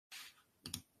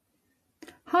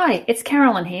Hi, it's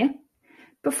Carolyn here.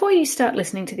 Before you start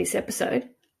listening to this episode,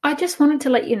 I just wanted to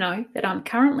let you know that I'm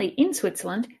currently in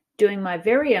Switzerland doing my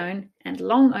very own and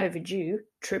long overdue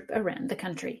trip around the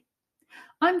country.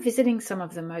 I'm visiting some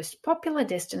of the most popular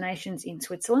destinations in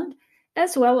Switzerland,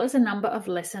 as well as a number of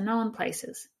lesser known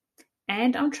places,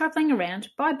 and I'm travelling around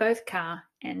by both car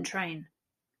and train.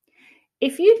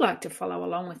 If you'd like to follow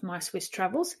along with my Swiss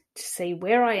travels to see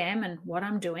where I am and what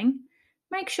I'm doing,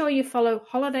 make sure you follow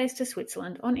Holidays to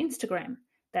Switzerland on Instagram.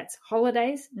 That's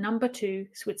holidays2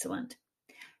 Switzerland.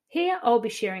 Here I'll be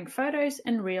sharing photos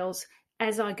and reels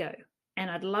as I go,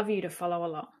 and I'd love you to follow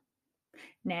along.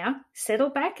 Now, settle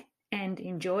back and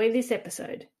enjoy this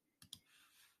episode.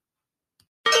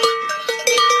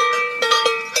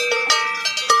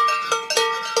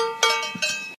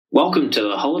 Welcome to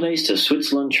the Holidays to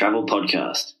Switzerland Travel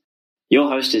Podcast. Your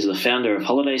host is the founder of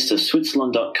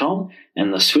HolidaysToSwitzerland.com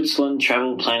and the Switzerland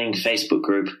Travel Planning Facebook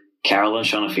group, Carolyn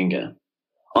Schonefinger.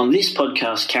 On this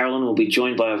podcast, Carolyn will be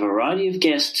joined by a variety of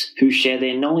guests who share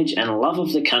their knowledge and love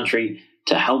of the country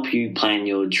to help you plan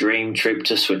your dream trip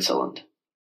to Switzerland.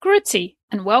 Grüezi,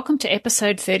 and welcome to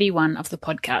episode 31 of the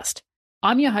podcast.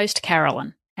 I'm your host,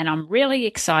 Carolyn, and I'm really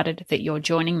excited that you're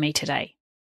joining me today.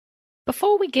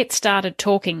 Before we get started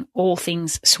talking all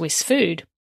things Swiss food,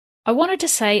 I wanted to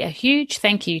say a huge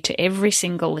thank you to every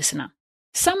single listener.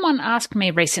 Someone asked me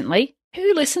recently,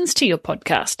 who listens to your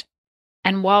podcast?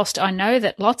 And whilst I know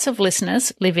that lots of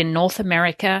listeners live in North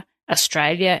America,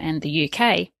 Australia and the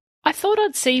UK, I thought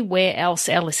I'd see where else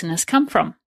our listeners come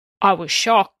from. I was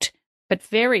shocked, but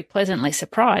very pleasantly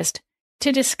surprised,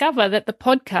 to discover that the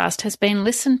podcast has been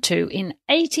listened to in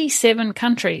 87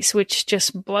 countries, which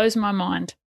just blows my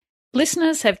mind.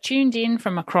 Listeners have tuned in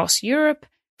from across Europe,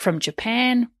 from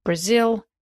Japan, Brazil,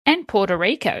 and Puerto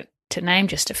Rico, to name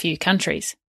just a few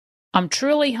countries. I'm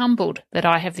truly humbled that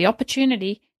I have the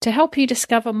opportunity to help you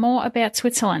discover more about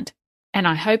Switzerland, and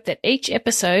I hope that each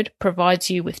episode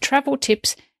provides you with travel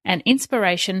tips and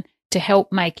inspiration to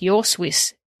help make your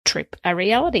Swiss trip a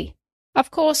reality.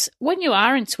 Of course, when you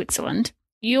are in Switzerland,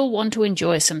 you'll want to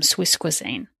enjoy some Swiss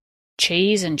cuisine.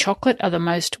 Cheese and chocolate are the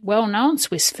most well-known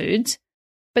Swiss foods,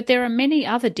 but there are many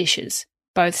other dishes,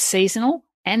 both seasonal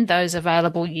and those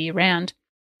available year-round,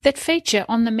 that feature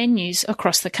on the menus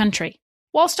across the country.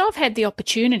 Whilst I've had the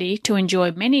opportunity to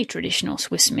enjoy many traditional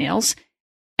Swiss meals,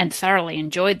 and thoroughly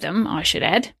enjoyed them, I should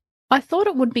add, I thought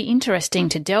it would be interesting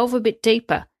to delve a bit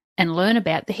deeper and learn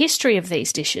about the history of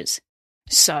these dishes.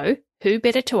 So, who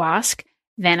better to ask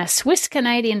than a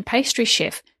Swiss-Canadian pastry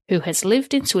chef who has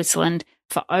lived in Switzerland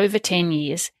for over 10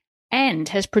 years and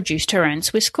has produced her own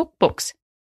Swiss cookbooks.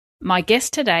 My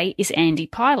guest today is Andie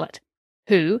Pilot,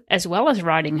 who, as well as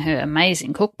writing her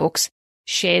amazing cookbooks,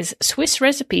 shares Swiss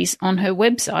recipes on her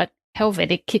website,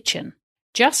 Helvetic Kitchen.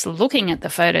 Just looking at the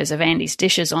photos of Andie's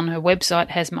dishes on her website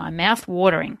has my mouth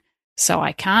watering, so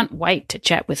I can't wait to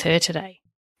chat with her today.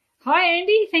 Hi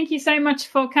Andie, thank you so much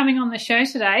for coming on the show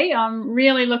today. I'm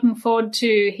really looking forward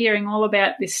to hearing all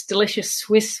about this delicious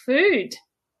Swiss food.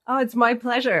 Oh, it's my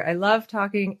pleasure. I love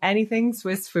talking anything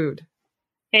Swiss food.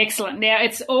 Excellent. Now,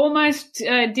 it's almost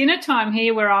dinner time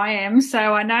here where I am, so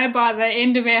I know by the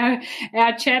end of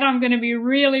our chat I'm going to be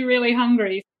really, really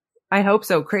hungry. I hope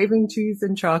so. Craving cheese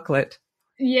and chocolate.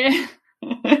 Yeah,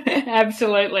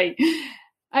 absolutely.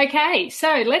 Okay,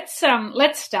 so let's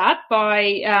start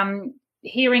by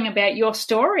hearing about your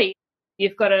story.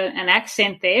 You've got an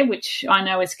accent there, which I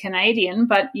know is Canadian,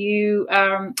 but you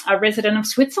are a resident of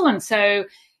Switzerland. So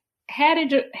how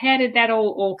did that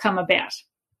all come about?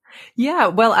 Yeah,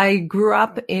 well, I grew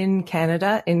up in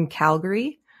Canada, in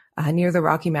Calgary, near the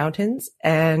Rocky Mountains.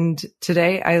 And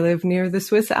today I live near the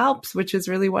Swiss Alps, which is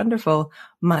really wonderful.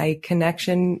 My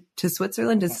connection to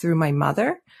Switzerland is through my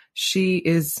mother. She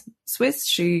is Swiss.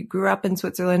 She grew up in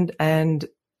Switzerland and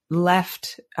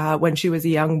left when she was a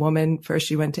young woman. First,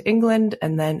 she went to England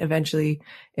and then eventually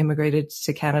immigrated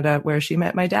to Canada, where she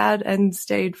met my dad and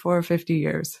stayed for 50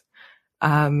 years.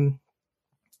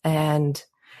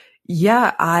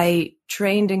 Yeah, I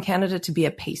trained in Canada to be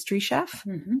a pastry chef.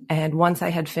 Mm-hmm. And once I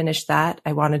had finished that,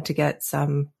 I wanted to get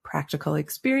some practical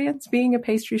experience being a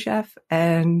pastry chef.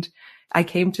 And I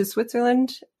came to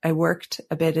Switzerland. I worked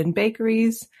a bit in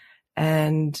bakeries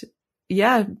and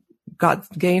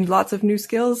gained lots of new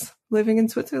skills living in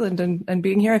Switzerland and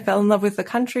being here. I fell in love with the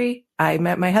country. I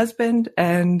met my husband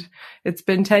and it's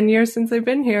been 10 years since I've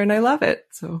been here and I love it.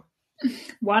 So.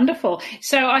 Wonderful.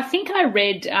 So I think I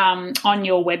read on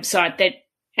your website that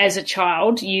as a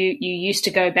child you used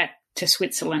to go back to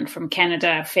Switzerland from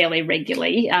Canada fairly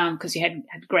regularly because you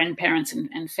had grandparents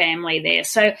and family there.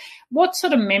 So what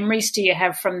sort of memories do you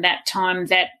have from that time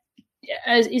that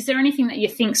is there anything that you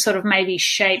think sort of maybe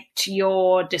shaped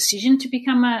your decision to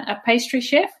become a pastry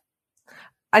chef?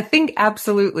 I think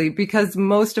absolutely, because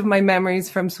most of my memories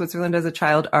from Switzerland as a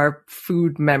child are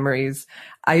food memories.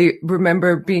 I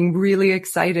remember being really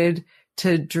excited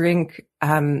to drink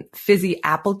fizzy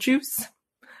apple juice.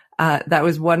 That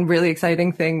was one really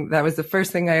exciting thing. That was the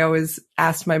first thing I always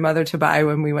asked my mother to buy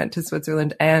when we went to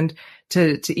Switzerland, and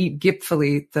to eat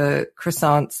Gipfeli, the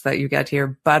croissants that you get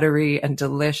here, buttery and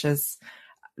delicious.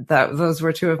 Those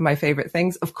were two of my favorite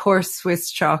things. Of course,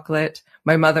 Swiss chocolate.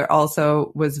 My mother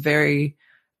also was very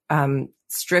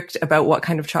strict about what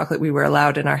kind of chocolate we were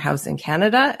allowed in our house in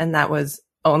Canada, and that was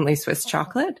only Swiss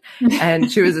chocolate. And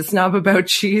she was a snob about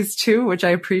cheese too, which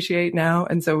I appreciate now.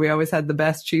 And so we always had the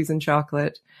best cheese and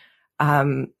chocolate.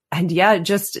 And yeah,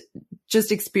 just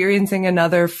experiencing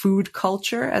another food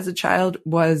culture as a child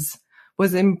was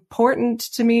important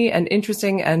to me and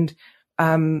interesting. And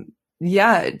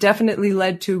yeah, it definitely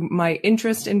led to my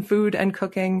interest in food and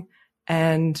cooking.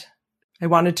 And I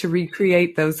wanted to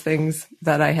recreate those things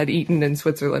that I had eaten in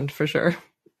Switzerland for sure.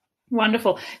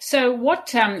 Wonderful. So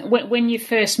what, when you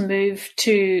first moved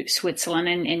to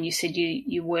Switzerland and you said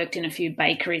you worked in a few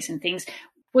bakeries and things,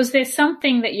 was there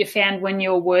something that you found when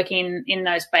you were working in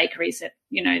those bakeries that,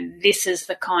 you know, this is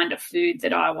the kind of food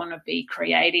that I want to be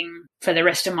creating for the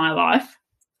rest of my life?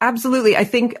 Absolutely. I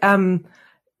think,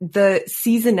 the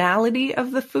seasonality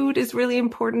of the food is really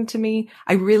important to me.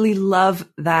 I really love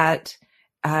that.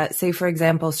 Say, for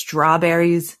example,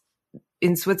 strawberries.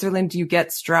 In Switzerland, you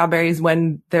get strawberries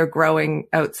when they're growing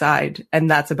outside, and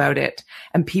that's about it.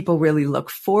 And people really look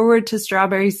forward to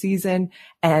strawberry season,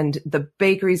 and the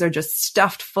bakeries are just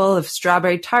stuffed full of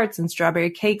strawberry tarts and strawberry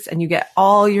cakes, and you get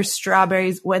all your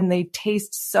strawberries when they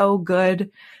taste so good.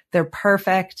 They're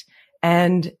perfect.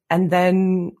 And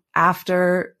then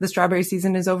after the strawberry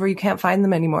season is over, you can't find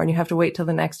them anymore, and you have to wait till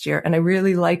the next year. And I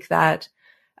really like that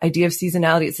idea of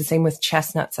seasonality. It's the same with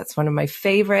chestnuts. That's one of my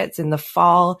favorites in the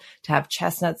fall to have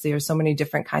chestnuts. There are so many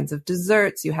different kinds of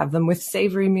desserts. You have them with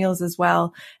savory meals as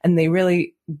well. And they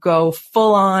really go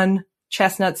full on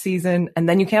chestnut season, and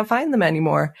then you can't find them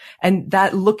anymore. And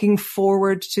that looking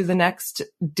forward to the next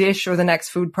dish or the next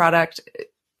food product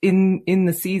in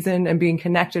the season and being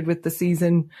connected with the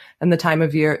season and the time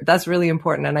of year, that's really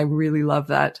important. And I really love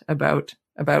that about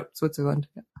Switzerland.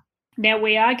 Now,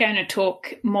 we are going to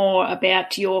talk more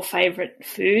about your favourite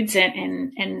foods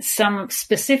and some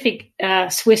specific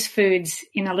Swiss foods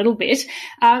in a little bit.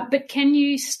 But can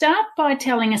you start by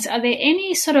telling us, are there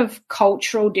any sort of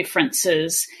cultural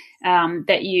differences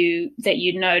that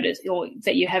you notice or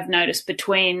that you have noticed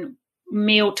between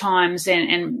meal times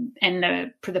and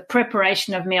the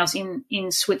preparation of meals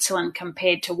in Switzerland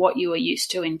compared to what you are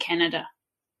used to in Canada?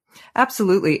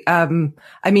 Absolutely. I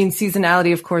mean,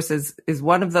 seasonality, of course, is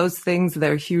one of those things.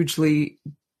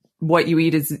 What you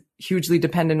eat is hugely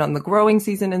dependent on the growing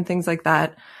season and things like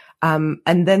that. And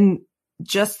then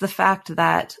just the fact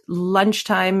that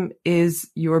lunchtime is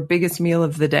your biggest meal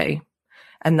of the day.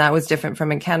 And that was different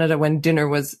from in Canada when dinner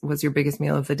was your biggest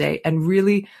meal of the day. And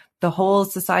really the whole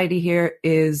society here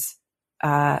is,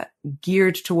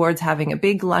 geared towards having a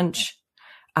big lunch.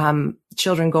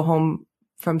 Children go home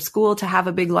from school to have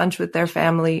a big lunch with their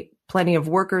family. Plenty of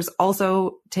workers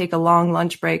also take a long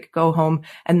lunch break, go home,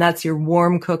 and that's your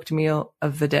warm cooked meal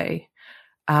of the day.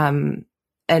 And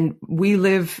we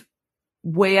live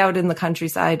way out in the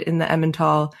countryside in the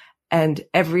Emmental, and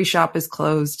every shop is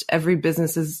closed, every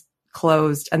business is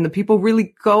closed, and the people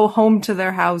really go home to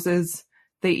their houses.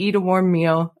 They eat a warm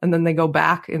meal, and then they go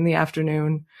back in the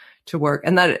afternoon to work.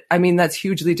 And that's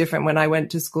hugely different. When I went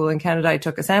to school in Canada, I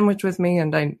took a sandwich with me,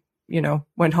 and I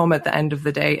went home at the end of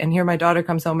the day. And here my daughter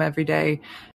comes home every day.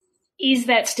 Is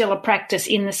that still a practice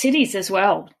in the cities as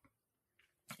well?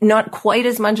 Not quite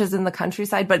as much as in the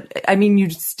countryside, but I mean, you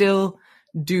still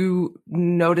do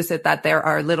notice it that there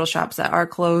are little shops that are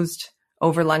closed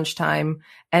over lunchtime,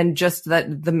 and just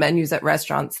that the menus at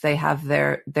restaurants, they have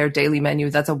their daily menu.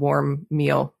 That's a warm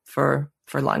meal for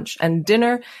lunch. And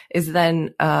dinner is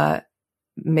then,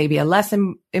 maybe a less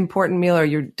important meal, or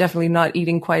you're definitely not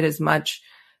eating quite as much.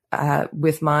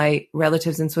 With my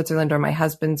relatives in Switzerland or my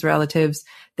husband's relatives,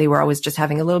 they were always just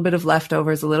having a little bit of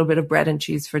leftovers, a little bit of bread and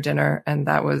cheese for dinner. And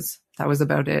that was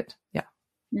about it. Yeah.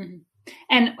 Mm-hmm.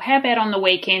 And how about on the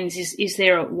weekends? Is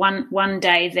there one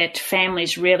day that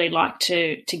families really like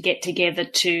to get together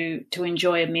to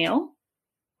enjoy a meal?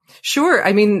 Sure.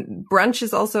 I mean, brunch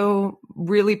is also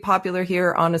really popular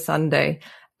here on a Sunday,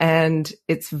 and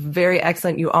it's very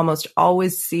excellent. You almost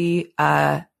always see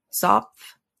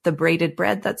soph, the braided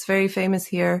bread that's very famous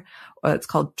here. It's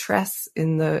called tresse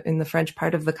in the French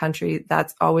part of the country.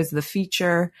 That's always the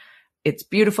feature. it's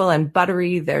beautiful and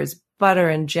buttery. There's butter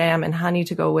and jam and honey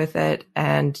to go with it.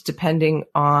 And depending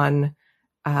on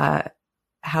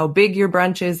how big your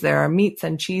brunch is, there are meats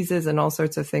and cheeses and all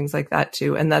sorts of things like that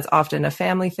too. And that's often a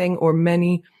family thing, or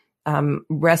many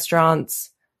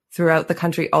restaurants throughout the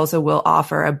country also will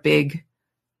offer a big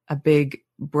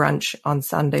brunch on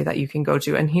Sunday that you can go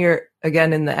to. And here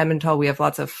again in the Emmental, we have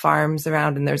lots of farms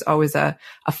around, and there's always a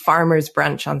farmer's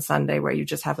brunch on Sunday where you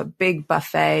just have a big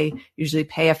buffet, usually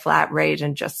pay a flat rate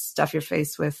and just stuff your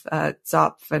face with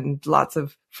zopf and lots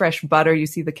of fresh butter. You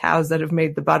see the cows that have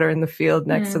made the butter in the field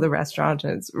next to the restaurant,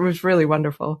 and it was really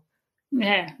wonderful.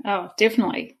 Yeah, oh,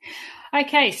 definitely.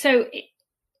 Okay, so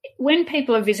when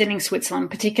people are visiting Switzerland,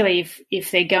 particularly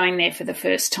if they're going there for the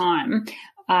first time,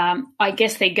 I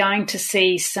guess they're going to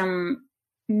see some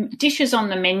dishes on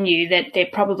the menu that they're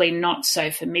probably not so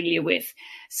familiar with.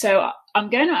 So I'm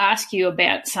going to ask you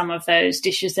about some of those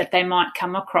dishes that they might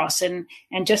come across, and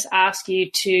just ask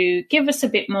you to give us a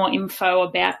bit more info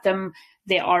about them,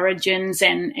 their origins,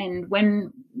 and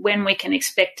when we can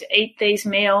expect to eat these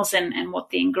meals, and what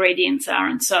the ingredients are,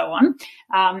 and so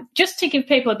on. Just to give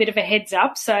people a bit of a heads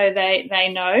up so they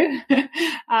know.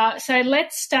 So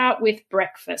let's start with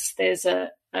breakfast. There's a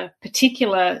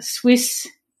particular Swiss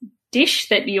dish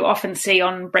that you often see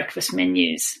on breakfast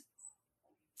menus.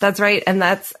 That's right. And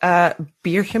that's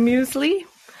Birchermüsli.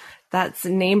 That's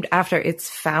named after its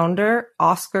founder,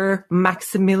 Oskar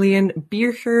Maximilian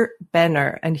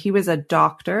Bircher-Benner. And he was a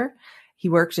doctor. He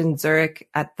worked in Zurich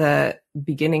at the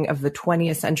beginning of the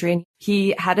 20th century. And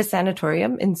he had a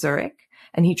sanatorium in Zurich,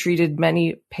 and he treated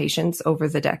many patients over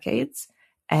the decades.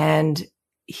 And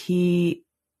he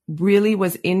really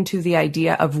was into the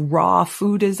idea of raw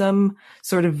foodism,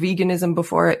 sort of veganism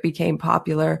before it became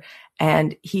popular.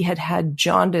 And he had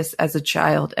jaundice as a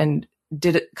child and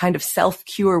did a kind of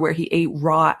self-cure where he ate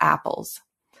raw apples.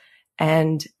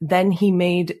 And then he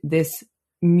made this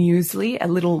muesli, a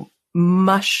little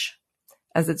mush,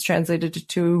 as it's translated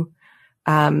to,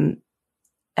 and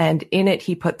in it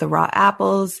he put the raw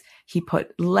apples, he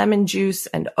put lemon juice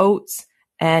and oats,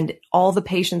 and all the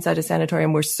patients at a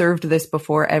sanatorium were served this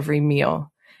before every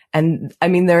meal. And I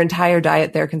mean, their entire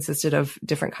diet there consisted of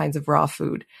different kinds of raw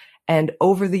food. And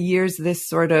over the years, this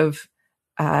sort of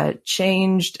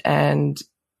changed and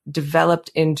developed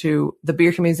into the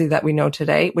Birchermüsli that we know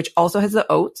today, which also has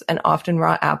the oats and often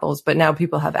raw apples. But now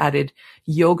people have added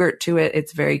yogurt to it.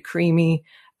 It's very creamy.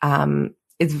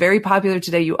 It's very popular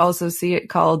today. You also see it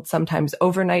called sometimes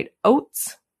overnight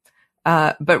oats.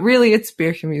 But really it's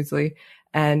Birchermüsli.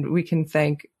 And we can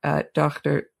thank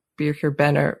Dr.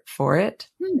 Bircher-Benner for it.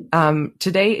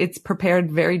 Today it's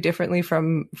prepared very differently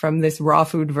from this raw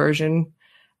food version.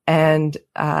 And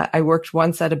I worked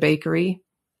once at a bakery,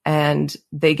 and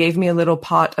they gave me a little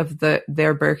pot of their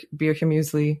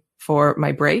Birchermüsli for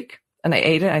my break. And I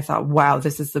ate it. I thought, wow,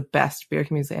 this is the best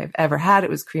Birchermüsli I've ever had. It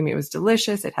was creamy. It was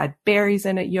delicious. It had berries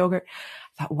in it, yogurt.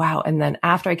 I thought, wow. And then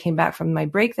after I came back from my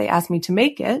break, they asked me to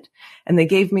make it, and they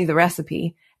gave me the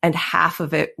recipe, and half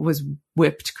of it was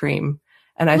whipped cream.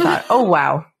 And I thought, oh,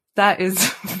 wow, that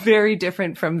is very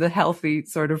different from the healthy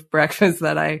sort of breakfast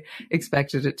that I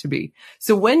expected it to be.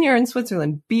 So when you're in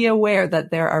Switzerland, be aware that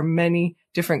there are many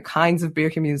different kinds of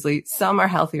Birchermüsli. Some are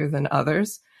healthier than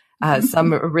others.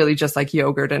 Some are really just like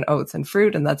yogurt and oats and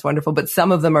fruit, and that's wonderful. But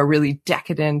some of them are really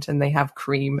decadent, and they have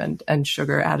cream and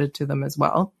sugar added to them as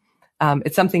well.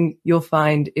 It's something you'll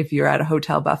find if you're at a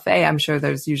hotel buffet. I'm sure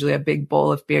there's usually a big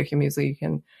bowl of Birchermüsli you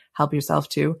can help yourself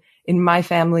to. In my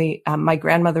family, my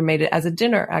grandmother made it as a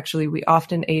dinner. Actually, we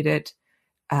often ate it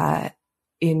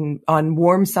on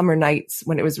warm summer nights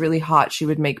when it was really hot. She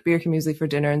would make Birchermüsli for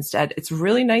dinner instead. It's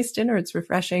really nice dinner. It's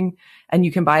refreshing, and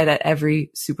you can buy it at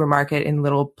every supermarket in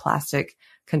little plastic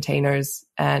containers.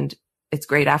 And it's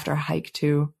great after a hike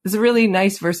too. It's a really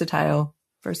nice, versatile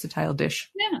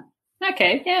dish. Yeah.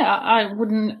 Okay, yeah, I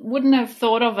wouldn't have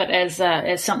thought of it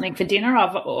as something for dinner.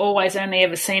 I've always only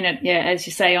ever seen it, yeah, as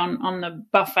you say, on the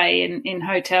buffet in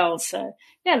hotels. So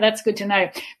yeah, that's good to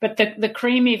know. But the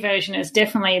creamy version is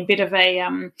definitely a bit of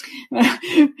a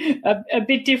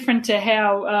bit different to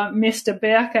how Mr.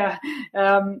 Berker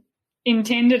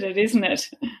intended it, isn't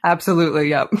it? Absolutely,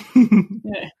 yep.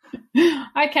 Yeah.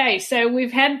 Okay, so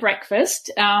we've had breakfast.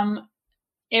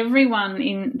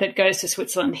 Everyone that goes to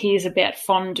Switzerland hears about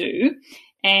fondue,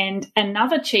 and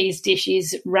another cheese dish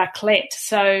is raclette.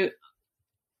 So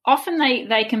often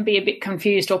they can be a bit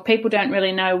confused, or people don't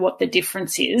really know what the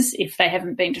difference is if they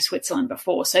haven't been to Switzerland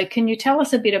before. So can you tell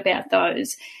us a bit about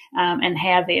those and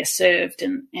how they're served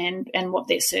and what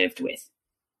they're served with?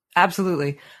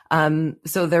 Absolutely.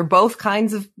 So they're both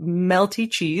kinds of melty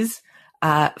cheese.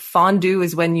 Fondue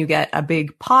is when you get a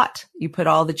big pot. You put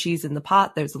all the cheese in the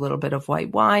pot. There's a little bit of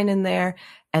white wine in there.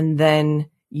 And then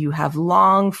you have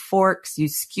long forks. You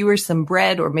skewer some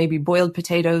bread or maybe boiled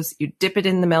potatoes. You dip it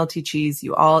in the melty cheese.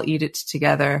 You all eat it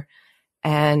together.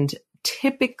 And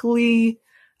typically,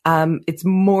 it's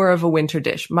more of a winter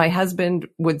dish. My husband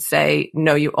would say,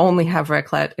 no, you only have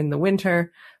raclette in the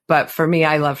winter. But for me,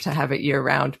 I love to have it year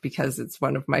round because it's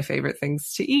one of my favorite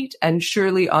things to eat. And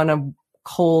surely on a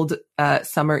cold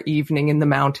summer evening in the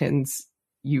mountains,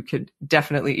 you could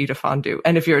definitely eat a fondue.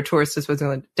 And if you're a tourist to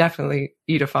Switzerland, definitely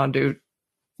eat a fondue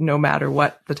no matter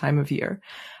what the time of year.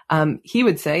 He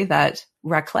would say that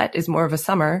raclette is more of a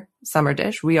summer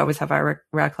dish. We always have our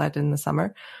raclette in the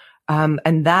summer.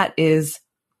 And that is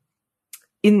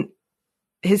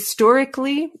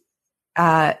historically,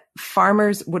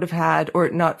 farmers would have had, or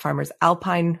not farmers,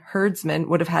 alpine herdsmen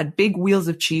would have had big wheels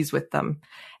of cheese with them.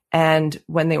 And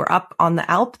when they were up on the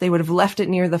Alp, they would have left it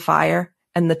near the fire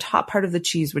and the top part of the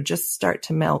cheese would just start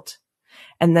to melt.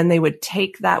 And then they would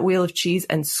take that wheel of cheese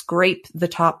and scrape the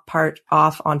top part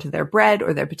off onto their bread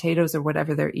or their potatoes or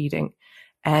whatever they're eating.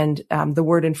 And the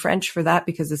word in French for that,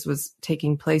 because this was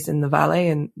taking place in the Valais,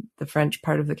 in the French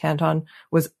part of the canton,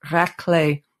 was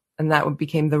raclette. And that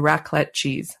became the raclette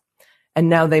cheese. And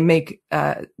now they make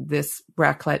this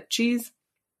raclette cheese.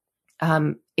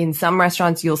 In some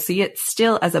restaurants, you'll see it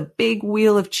still as a big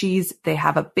wheel of cheese. They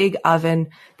have a big oven.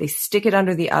 They stick it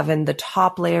under the oven. The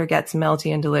top layer gets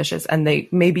melty and delicious. And they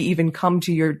maybe even come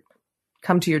to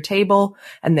your table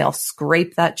and they'll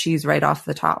scrape that cheese right off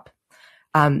the top.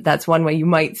 That's one way you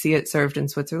might see it served in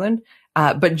Switzerland.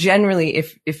 But generally,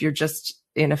 if you're just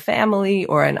in a family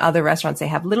or in other restaurants, they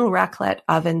have little raclette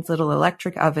ovens, little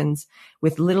electric ovens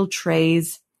with little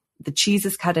trays. The cheese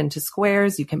is cut into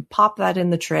squares. You can pop that in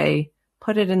the tray,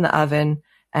 put it in the oven,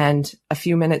 and a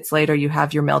few minutes later, you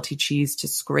have your melty cheese to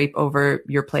scrape over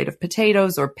your plate of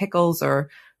potatoes or pickles or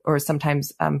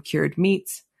sometimes cured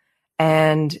meats.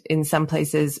 And in some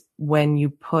places, when you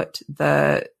put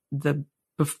the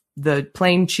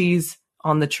plain cheese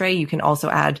on the tray, you can also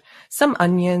add some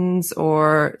onions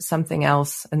or something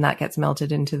else, and that gets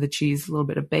melted into the cheese, a little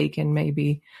bit of bacon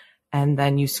maybe, and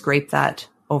then you scrape that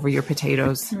over your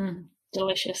potatoes.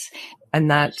 Delicious.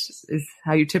 And that is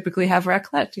how you typically have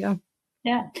raclette, yeah.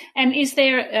 Yeah. And is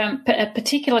there a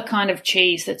particular kind of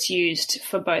cheese that's used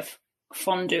for both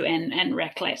fondue and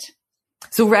raclette?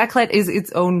 So raclette is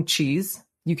its own cheese.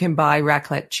 You can buy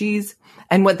raclette cheese.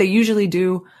 And what they usually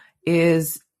do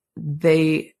is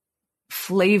they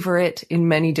flavor it in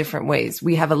many different ways.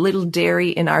 We have a little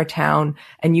dairy in our town,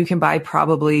 and you can buy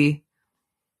probably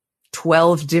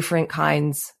 12 different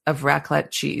kinds of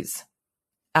raclette cheese.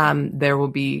 There will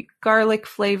be garlic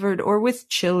flavored or with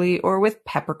chili or with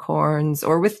peppercorns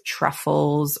or with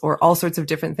truffles or all sorts of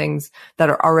different things that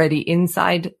are already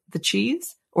inside the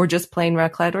cheese, or just plain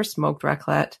raclette or smoked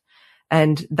raclette.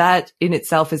 And that in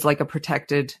itself is like a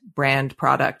protected brand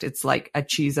product. It's like a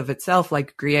cheese of itself,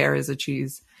 like Gruyere is a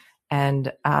cheese.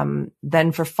 And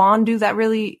then for fondue, that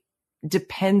really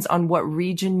depends on what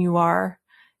region you are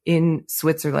in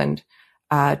Switzerland.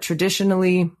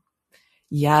 Traditionally,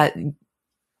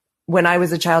 when I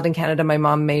was a child in Canada, my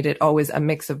mom made it always a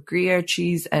mix of Gruyere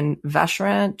cheese and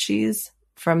Vacherin cheese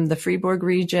from the Fribourg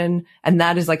region. And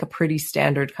that is like a pretty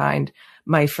standard kind.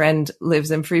 My friend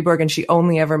lives in Fribourg and she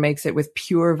only ever makes it with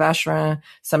pure Vacherin.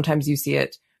 Sometimes you see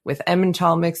it with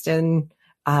Emmental mixed in.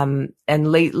 And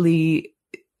lately,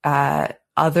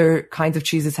 other kinds of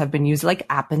cheeses have been used, like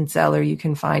Appenzeller, you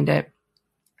can find it.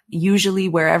 Usually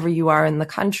wherever you are in the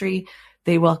country,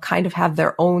 they will kind of have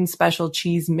their own special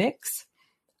cheese mix.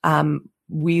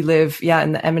 We live,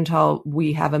 in the Emmental,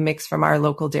 we have a mix from our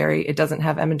local dairy. It doesn't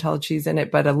have Emmental cheese in it,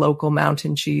 but a local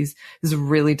mountain cheese is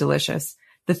really delicious.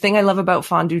 The thing I love about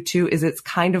fondue too is it's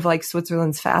kind of like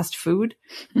Switzerland's fast food.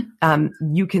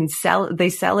 They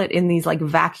sell it in these like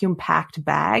vacuum packed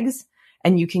bags,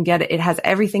 and you can get it. It has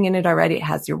everything in it already. It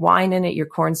has your wine in it, your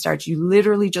cornstarch. You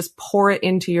literally just pour it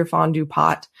into your fondue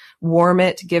pot, warm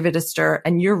it, give it a stir,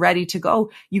 and you're ready to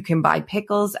go. You can buy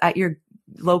pickles at your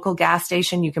local gas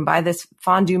station. You can buy this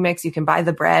fondue mix. You can buy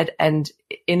the bread, and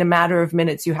in a matter of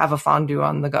minutes, you have a fondue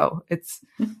on the go. It's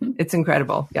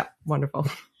incredible. Yeah. Wonderful.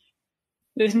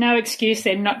 There's no excuse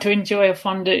then not to enjoy a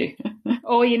fondue.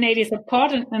 All you need is a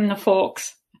pot and the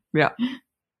forks. Yeah.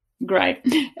 Great.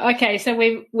 Okay, so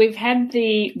we've had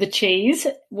the cheese.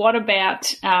 What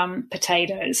about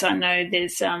potatoes? I know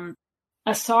there's a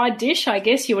side dish, I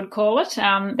guess you would call it,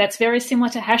 that's very similar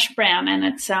to hash brown, and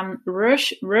it's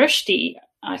Rösti,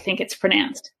 I think it's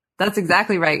pronounced. That's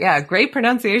exactly right. Yeah, great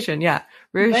pronunciation. Yeah,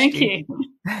 Rösti. Thank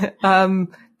you.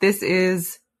 This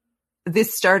is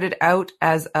this started out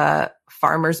as a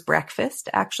farmer's breakfast,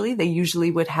 actually. They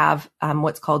usually would have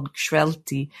what's called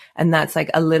Cervelat, and that's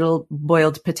like a little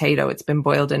boiled potato. It's been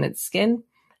boiled in its skin,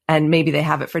 and maybe they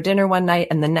have it for dinner one night,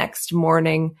 and the next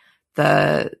morning,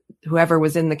 whoever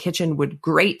was in the kitchen would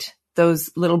grate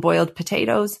those little boiled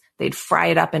potatoes. They'd fry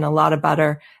it up in a lot of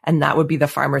butter, and that would be the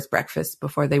farmer's breakfast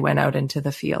before they went out into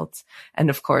the fields. And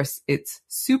of course, it's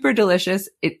super delicious.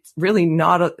 It's really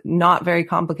not very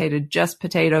complicated, just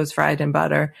potatoes fried in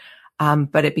butter.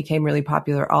 But it became really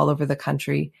popular all over the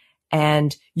country.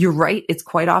 And you're right, it's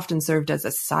quite often served as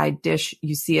a side dish.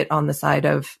 You see it on the side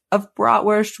of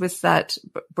bratwurst with that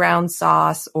brown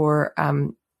sauce, or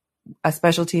a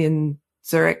specialty in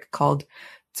Zurich called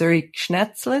Zurich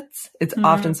Schnetzlitz. It's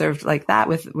often served like that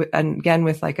with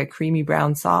like a creamy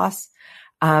brown sauce.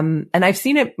 And I've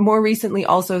seen it more recently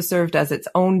also served as its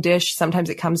own dish. Sometimes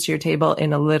it comes to your table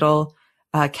in a little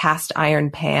cast iron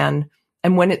pan.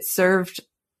 And when it's served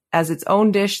as its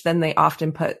own dish, then they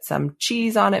often put some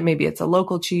cheese on it. Maybe it's a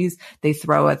local cheese. They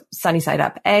throw a sunny side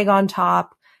up egg on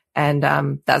top.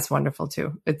 And that's wonderful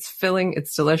too. It's filling,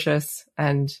 it's delicious.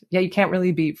 And yeah, you can't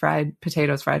really beat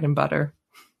potatoes fried in butter.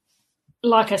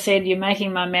 Like I said, you're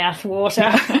making my mouth water,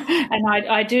 and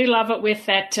I do love it with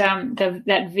that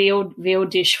that veal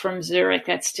dish from Zurich.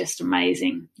 That's just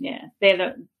amazing. Yeah,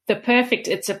 they're the perfect.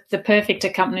 The perfect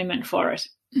accompaniment for it.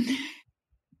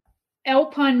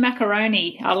 Alpine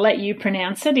macaroni. I'll let you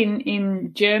pronounce it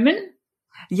in German.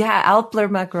 Yeah,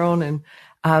 Alplermagronen.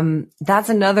 That's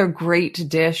another great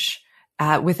dish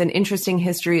with an interesting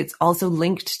history. It's also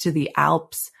linked to the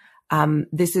Alps.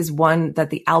 This is one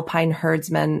that the Alpine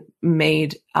herdsmen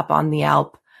made up on the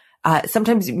Alp.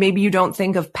 Sometimes maybe you don't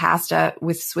think of pasta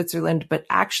with Switzerland, but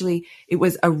actually it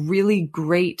was a really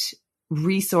great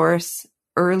resource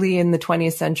early in the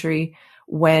 20th century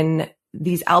when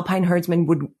these Alpine herdsmen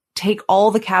would take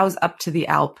all the cows up to the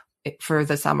Alp for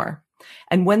the summer.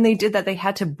 And when they did that, they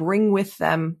had to bring with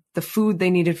them the food they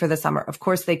needed for the summer. Of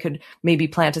course, they could maybe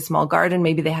plant a small garden.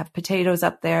 Maybe they have potatoes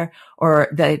up there, or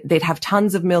they'd have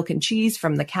tons of milk and cheese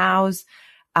from the cows.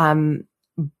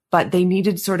 But they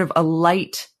needed sort of a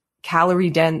light,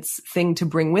 calorie-dense thing to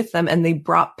bring with them, and they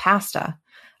brought pasta.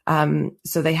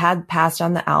 So they had pasta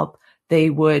on the Alp. They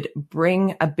would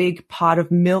bring a big pot of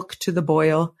milk to the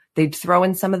boil. They'd throw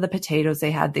in some of the potatoes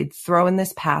they had. They'd throw in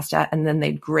this pasta, and then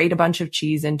they'd grate a bunch of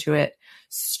cheese into it,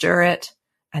 stir it,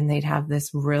 and they'd have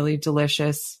this really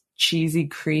delicious, cheesy,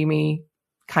 creamy,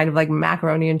 kind of like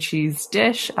macaroni and cheese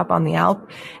dish up on the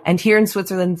Alp. And here in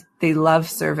Switzerland, they love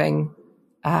serving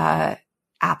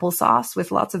applesauce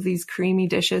with lots of these creamy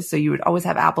dishes. So you would always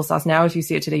have applesauce. Now, if you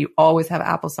see it today, you always have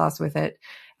applesauce with it.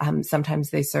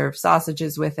 Sometimes they serve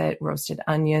sausages with it, roasted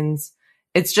onions.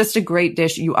 It's just a great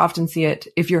dish. You often see it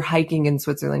if you're hiking in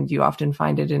Switzerland. You often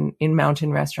find it in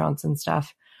mountain restaurants and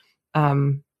stuff.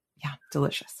 Yeah,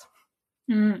 delicious.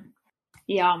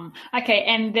 Yum. Okay,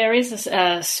 and there is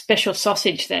a special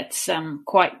sausage that's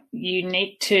quite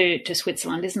unique to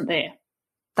Switzerland, isn't there?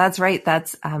 That's right.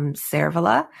 That's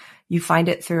Cervelat. You find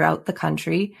it throughout the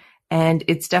country, and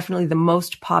it's definitely the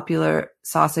most popular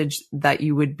sausage that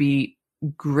you would be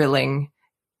grilling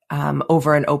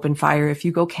over an open fire if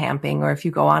you go camping or if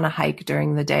you go on a hike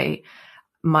during the day.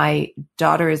 My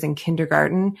daughter is in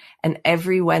kindergarten, and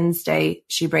every Wednesday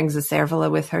she brings a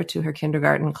Cervelat with her to her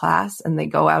kindergarten class, and they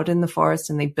go out in the forest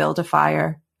and they build a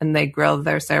fire and they grill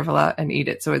their Cervelat and eat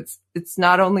it. So it's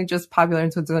not only just popular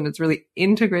in Switzerland, it's really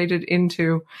integrated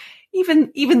into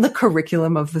even the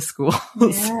curriculum of the schools.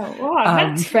 Yeah, wow,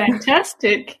 that's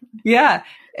fantastic. Yeah.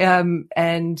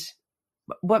 And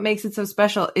what makes it so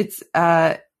special?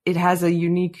 It has a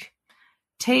unique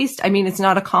taste. I mean, it's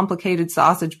not a complicated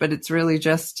sausage, but it's really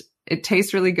it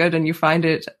tastes really good, and you find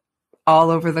it all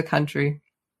over the country.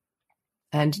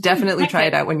 And definitely try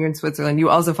it out when you're in Switzerland. You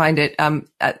also find it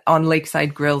on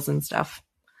lakeside grills and stuff.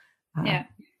 Yeah.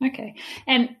 Okay.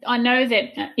 And I know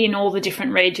that in all the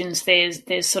different regions,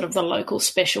 there's sort of the local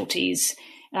specialties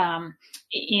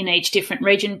in each different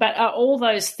region. But are all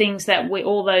those things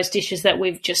all those dishes that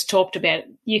we've just talked about,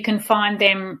 you can find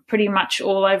them pretty much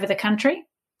all over the country?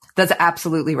 That's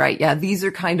absolutely right. Yeah. These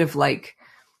are kind of like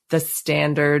the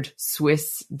standard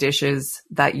Swiss dishes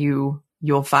that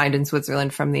you'll find in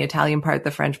Switzerland, from the Italian part,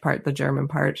 the French part, the German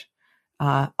part,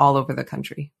 all over the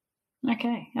country.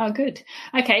 Okay. Oh, good.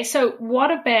 Okay. So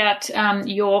what about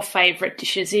your favorite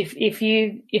dishes? If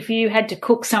you had to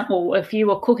cook something, or if you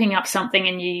were cooking up something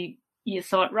and you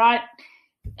thought, right,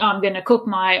 I'm going to cook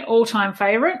my all-time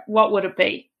favorite, what would it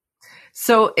be?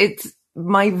 So it's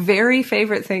my very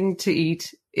favorite thing to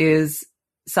eat is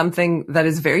something that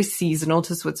is very seasonal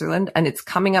to Switzerland, and it's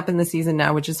coming up in the season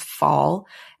now, which is fall,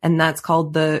 and that's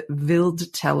called the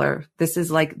Wildteller. This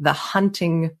is like the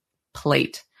hunting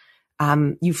plate.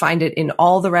 You find it in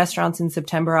all the restaurants in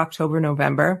September, October,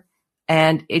 November,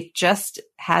 and it just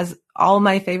has all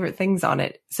my favorite things on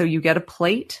it. So you get a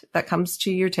plate that comes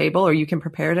to your table, or you can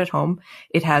prepare it at home.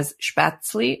 It has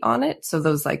Spätzle on it, so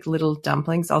those like little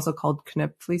dumplings, also called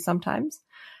Knöpfli sometimes.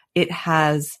 It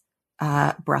has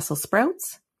Brussels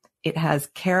sprouts. It has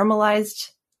caramelized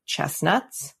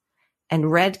chestnuts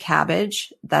and red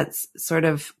cabbage that's sort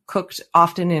of cooked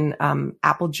often in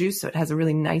apple juice, so it has a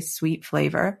really nice sweet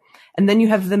flavor. And then you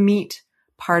have the meat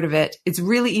part of it. It's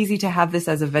really easy to have this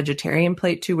as a vegetarian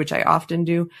plate too, which I often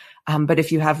do. But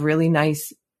if you have really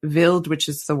nice Wild, which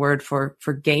is the word for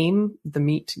game, the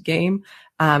meat game,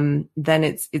 then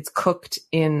it's cooked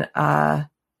in a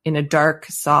dark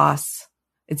sauce.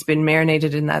 It's been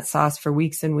marinated in that sauce for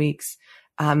weeks and weeks.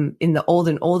 In the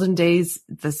olden days,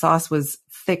 the sauce was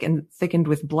thick and thickened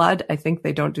with blood. I think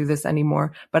they don't do this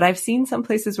anymore, but I've seen some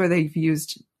places where they've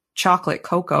used chocolate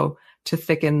cocoa to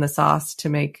thicken the sauce to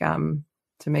make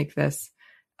this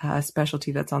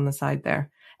specialty that's on the side there.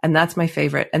 And that's my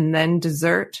favorite. And then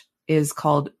dessert is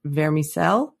called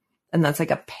vermicelle, and that's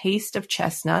like a paste of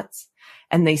chestnuts,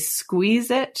 and they squeeze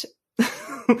it.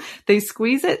 They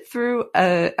squeeze it through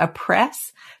a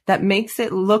press that makes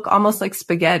it look almost like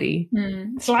spaghetti.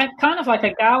 It's like kind of like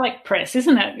a garlic press,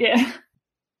 isn't it?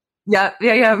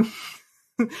 Yeah.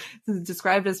 It's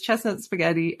described as chestnut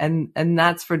spaghetti, and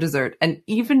that's for dessert. And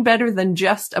even better than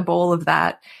just a bowl of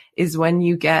that is when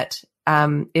you get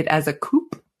it as a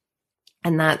coupe,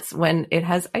 and that's when it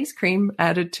has ice cream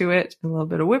added to it, a little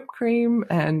bit of whipped cream,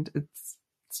 and it's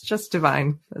just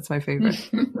divine. That's my favorite.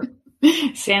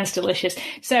 Sounds delicious.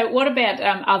 So what about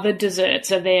other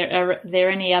desserts? Are there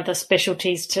any other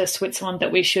specialties to Switzerland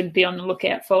that we should be on the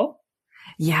lookout for?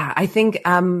 Yeah, I think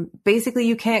basically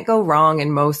you can't go wrong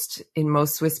in most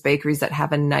Swiss bakeries that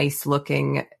have a nice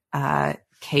looking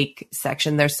cake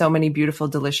section. There's so many beautiful,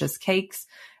 delicious cakes.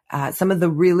 Some of the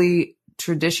really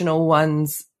traditional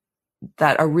ones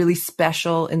that are really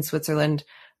special in Switzerland.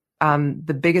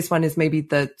 The biggest one is maybe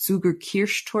the Zuger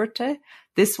Kirschtorte.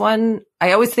 This one,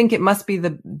 I always think it must be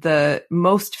the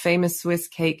most famous Swiss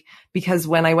cake, because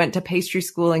when I went to pastry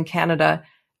school in Canada,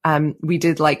 we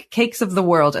did like cakes of the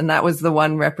world, and that was the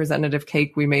one representative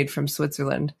cake we made from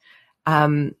Switzerland.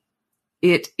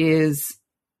 It is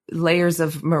layers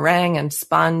of meringue and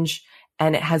sponge,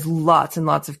 and it has lots and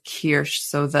lots of kirsch.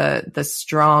 So the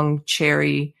strong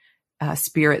cherry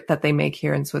spirit that they make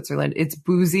here in Switzerland. It's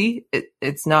boozy.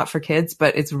 It's not for kids,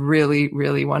 but it's really,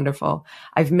 really wonderful.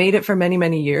 I've made it for many,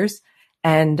 many years.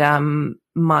 And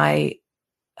my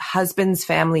husband's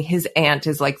family, his aunt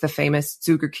is like the famous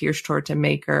Zuger Kirschtorte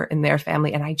maker in their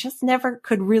family. And I just never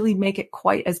could really make it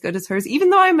quite as good as hers.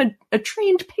 Even though I'm a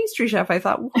trained pastry chef, I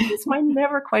thought, why is mine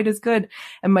never quite as good?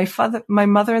 And my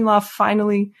mother-in-law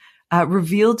finally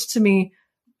revealed to me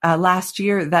last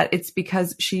year that it's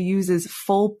because she uses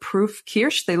foolproof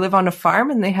kirsch. They live on a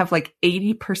farm and they have like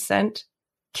 80%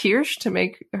 kirsch to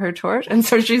make her torte. And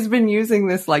so she's been using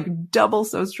this like double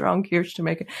so strong kirsch to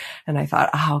make it. And I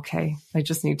thought, okay, I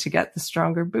just need to get the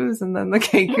stronger booze, and then the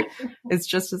cake is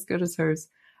just as good as hers.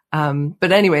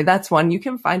 But anyway, that's one. You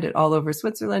can find it all over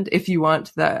Switzerland. If you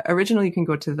want the original, you can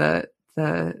go to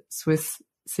the Swiss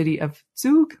city of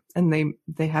Zug, and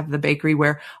they have the bakery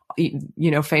where,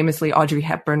 famously Audrey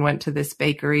Hepburn went to this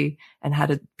bakery and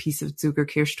had a piece of Zuger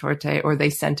Kirschtorte, or they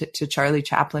sent it to Charlie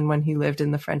Chaplin when he lived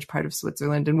in the French part of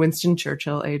Switzerland, and Winston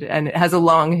Churchill ate it. And it has a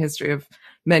long history of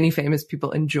many famous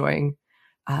people enjoying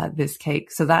this cake.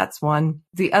 So that's one.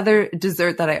 The other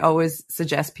dessert that I always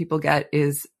suggest people get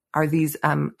are these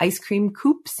ice cream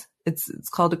coupes. It's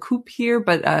called a coupe here,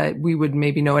 but we would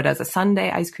maybe know it as a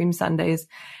sundae, ice cream sundaes.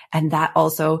 And that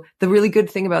also, the really good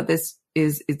thing about this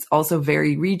is it's also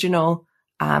very regional.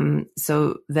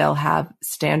 So they'll have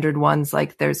standard ones,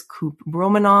 like there's coupe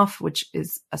Romanoff, which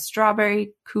is a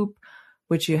strawberry coupe,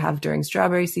 which you have during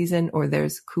strawberry season, or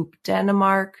there's coupe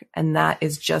Denmark, and that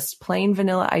is just plain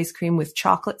vanilla ice cream with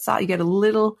chocolate sauce. You get a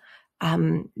little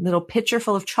pitcher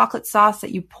full of chocolate sauce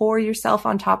that you pour yourself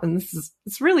on top. And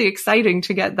it's really exciting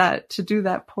to get that, to do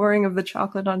that pouring of the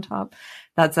chocolate on top.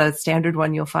 That's a standard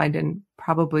one you'll find in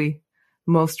probably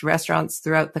most restaurants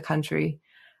throughout the country.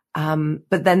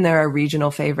 But then there are regional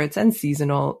favorites and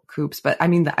seasonal coupes. But I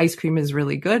mean, the ice cream is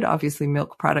really good. Obviously,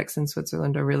 milk products in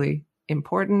Switzerland are really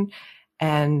important.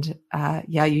 And,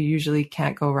 you usually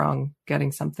can't go wrong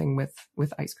getting something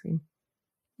with ice cream.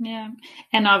 Yeah.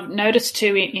 And I've noticed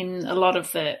too in a lot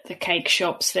of the cake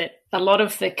shops that a lot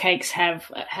of the cakes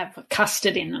have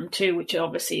custard in them too, which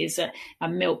obviously is a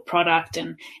milk product.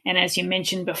 And as you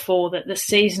mentioned before, that the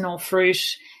seasonal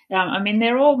fruit,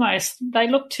 they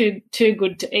look too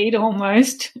good to eat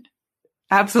almost.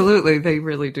 Absolutely. They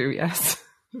really do. Yes.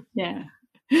 Yeah.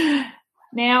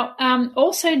 Now,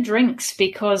 also drinks,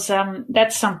 because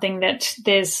that's something that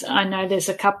I know there's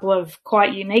a couple of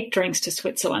quite unique drinks to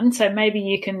Switzerland. So maybe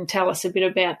you can tell us a bit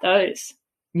about those.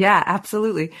 Yeah,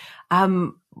 absolutely.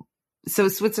 So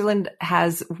Switzerland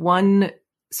has one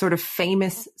sort of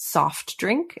famous soft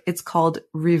drink. It's called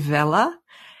Rivella.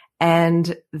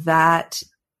 And that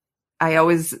I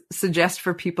always suggest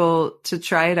for people to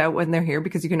try it out when they're here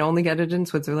because you can only get it in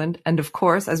Switzerland. And of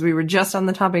course, as we were just on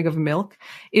the topic of milk,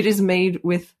 it is made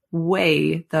with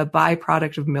whey, the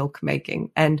byproduct of milk making.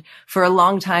 And for a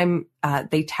long time,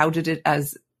 they touted it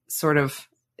as sort of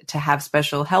to have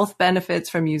special health benefits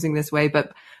from using this whey.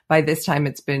 But by this time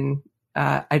it's been,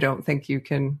 I don't think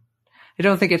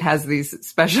it has these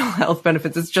special health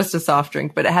benefits. It's just a soft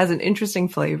drink, but it has an interesting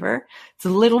flavor. It's a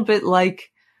little bit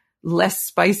like less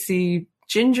spicy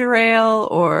ginger ale,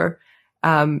 or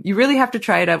you really have to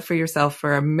try it out for yourself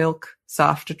for a milk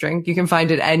soft drink. You can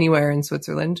find it anywhere in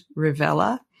Switzerland,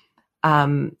 Rivella.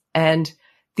 And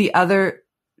the other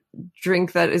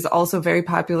drink that is also very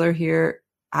popular here,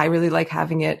 I really like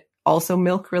having it, also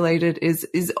milk related,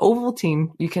 is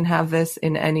Ovaltine. You can have this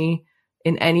in any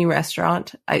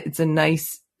restaurant. It's a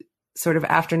nice sort of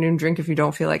afternoon drink. If you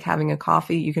don't feel like having a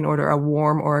coffee, you can order a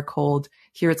warm or a cold.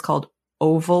 Here it's called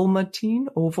Ovaltine.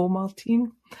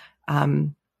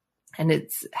 And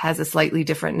it has a slightly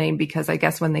different name because I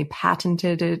guess when they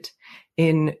patented it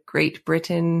in Great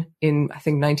Britain in, I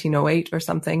think 1908 or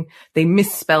something, they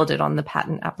misspelled it on the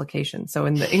patent application. So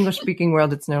in the English speaking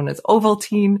world, it's known as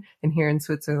Ovaltine. And here in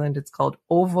Switzerland, it's called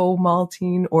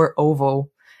Ovomaltine or Ovo.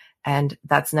 And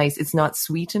that's nice. It's not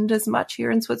sweetened as much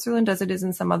here in Switzerland as it is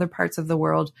in some other parts of the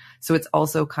world. So it's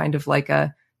also kind of like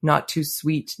a not too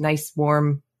sweet, nice,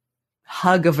 warm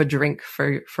hug of a drink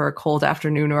for a cold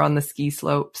afternoon or on the ski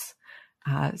slopes.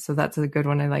 So that's a good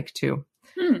one I like too.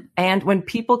 And when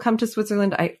people come to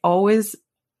Switzerland, I always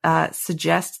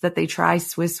suggest that they try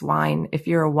Swiss wine. If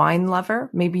you're a wine lover,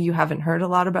 maybe you haven't heard a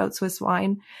lot about Swiss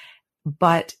wine,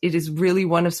 but it is really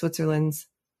one of Switzerland's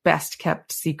best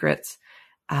kept secrets.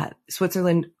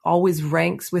 Switzerland always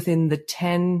ranks within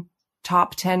the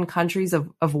top 10 countries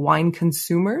of wine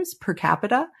consumers per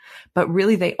capita, but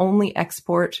really they only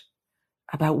export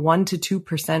about 1% to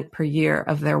 2% per year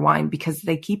of their wine because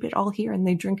they keep it all here and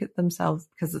they drink it themselves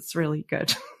because it's really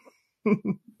good.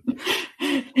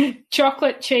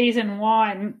 Chocolate, cheese and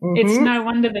wine. Mm-hmm. It's no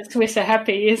wonder the Swiss are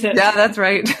happy, is it? Yeah, that's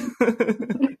right.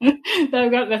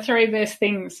 They've got the three best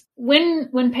things.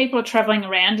 When people are traveling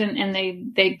around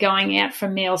and they're going out for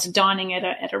meals, dining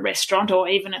at a restaurant or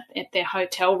even at their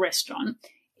hotel restaurant,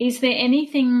 is there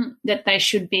anything that they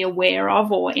should be aware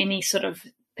of or any sort of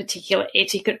particular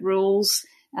etiquette rules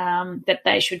that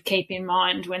they should keep in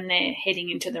mind when they're heading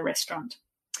into the restaurant?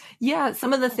 Yeah,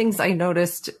 some of the things I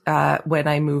noticed when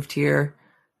I moved here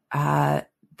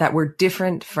that were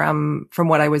different from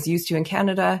what I was used to in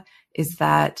Canada is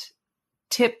that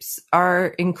tips are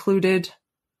included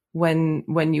when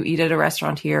you eat at a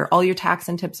restaurant here. All your tax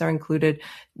and tips are included.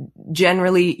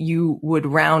 Generally, you would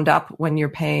round up when you're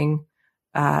paying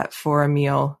for a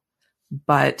meal,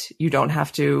 but you don't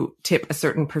have to tip a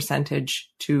certain percentage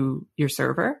to your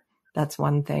server. That's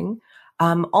one thing.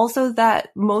 Also that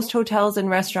most hotels and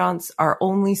restaurants are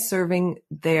only serving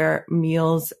their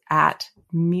meals at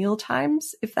meal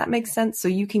times, if that makes sense. So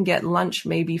you can get lunch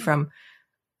maybe if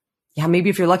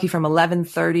you're lucky from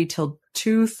 11:30 till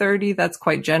 2:30, that's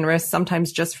quite generous.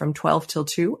 Sometimes just from 12 till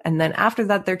 2. And then after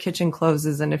that, their kitchen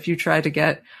closes. And if you try to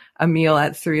get a meal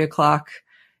at 3:00,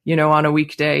 on a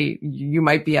weekday, you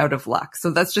might be out of luck.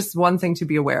 So that's just one thing to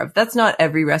be aware of. That's not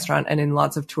every restaurant. And in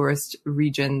lots of tourist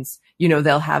regions,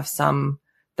 they'll have some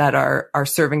that are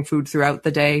serving food throughout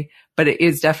the day, but it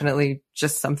is definitely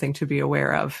just something to be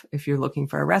aware of if you're looking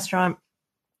for a restaurant.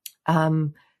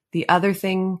 The other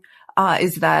thing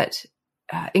is that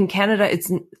in Canada,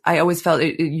 I always felt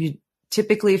you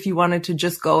typically, if you wanted to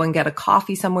just go and get a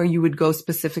coffee somewhere, you would go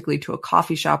specifically to a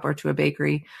coffee shop or to a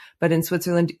bakery. But in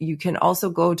Switzerland, you can also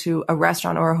go to a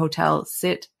restaurant or a hotel,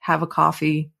 sit, have a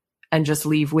coffee, and just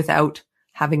leave without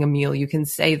having a meal. You can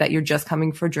say that you're just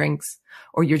coming for drinks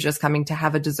or you're just coming to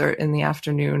have a dessert in the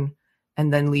afternoon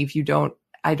and then leave.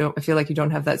 I feel like you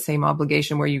don't have that same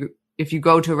obligation where if you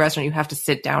go to a restaurant, you have to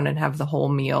sit down and have the whole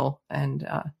meal and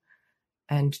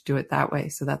do it that way.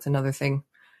 So that's another thing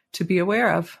to be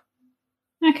aware of.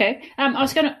 Okay. I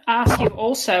was going to ask you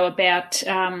also about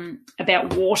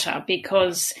water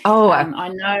because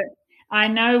I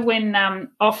know when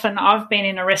often I've been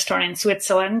in a restaurant in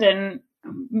Switzerland, and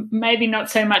maybe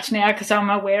not so much now because I'm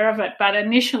aware of it, but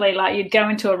initially, like, you'd go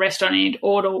into a restaurant and you'd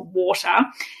order water,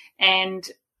 and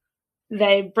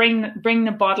they bring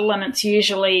the bottle, and it's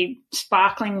usually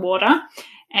sparkling water,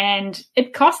 and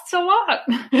it costs a lot.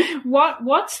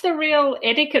 What's the real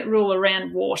etiquette rule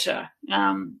around water?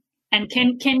 And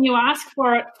can you ask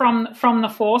for it from the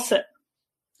faucet?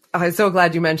 I'm so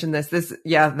glad you mentioned this.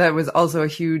 That was also a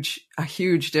huge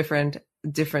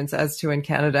difference as to in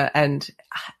Canada. And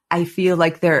I feel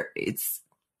like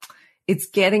it's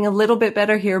getting a little bit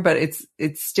better here, but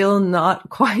it's still not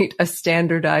quite a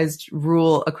standardized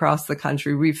rule across the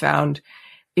country. We found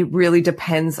it really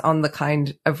depends on the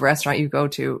kind of restaurant you go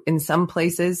to. In some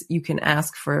places you can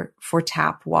ask for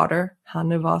tap water,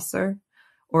 Hahnenwasser,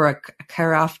 or a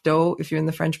carafe d'eau if you're in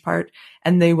the French part,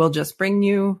 and they will just bring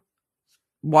you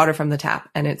water from the tap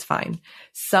and it's fine.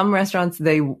 Some restaurants,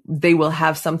 they will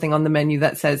have something on the menu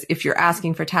that says, if you're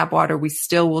asking for tap water, we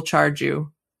still will charge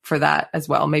you for that as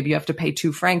well. Maybe you have to pay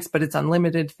 2 francs, but it's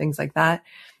unlimited, things like that.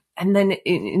 And then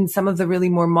in some of the really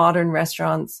more modern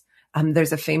restaurants,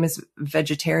 there's a famous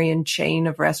vegetarian chain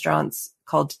of restaurants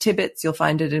called Tibbetts. You'll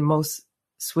find it in most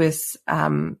Swiss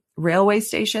railway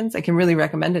stations. I can really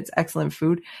recommend it. It's excellent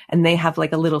food. And they have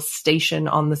like a little station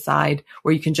on the side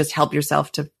where you can just help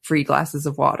yourself to free glasses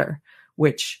of water,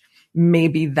 which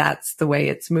maybe that's the way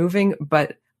it's moving.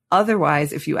 But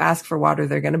otherwise, if you ask for water,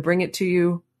 they're going to bring it to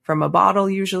you from a bottle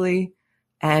usually,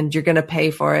 and you're going to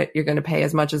pay for it. You're going to pay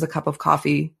as much as a cup of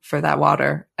coffee for that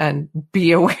water, and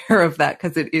be aware of that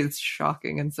because it is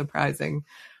shocking and surprising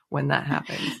when that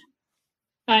happens.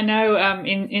 I know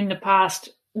in the past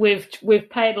we've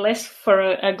paid less for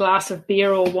a glass of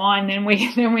beer or wine than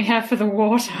we have for the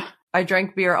water. I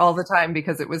drank beer all the time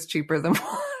because it was cheaper than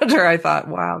water. I thought,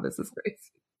 wow, this is crazy.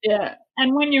 Yeah.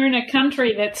 And when you're in a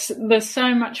country there's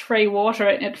so much free water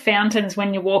at fountains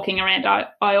when you're walking around,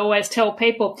 I always tell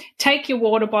people, take your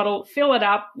water bottle, fill it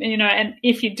up, and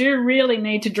if you do really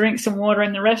need to drink some water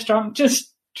in the restaurant,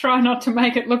 just try not to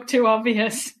make it look too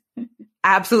obvious.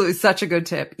 Absolutely. Such a good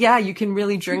tip. Yeah, you can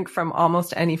really drink from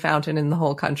almost any fountain in the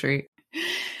whole country.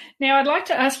 Now, I'd like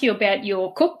to ask you about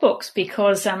your cookbooks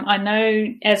because I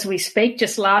know as we speak,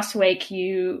 just last week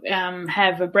you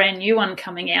have a brand new one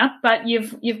coming out, but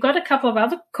you've got a couple of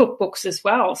other cookbooks as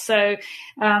well. So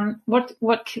what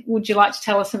would you like to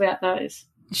tell us about those?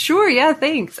 Sure. Yeah,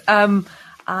 thanks.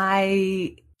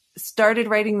 I started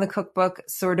writing the cookbook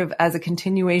sort of as a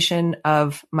continuation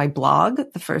of my blog,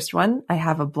 the first one. I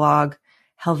have a blog,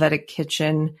 Helvetic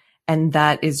Kitchen, and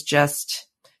that is just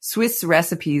Swiss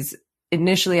recipes.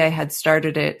 Initially, I had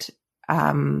started it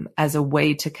as a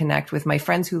way to connect with my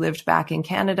friends who lived back in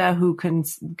Canada, who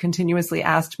continuously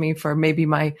asked me for maybe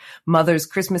my mother's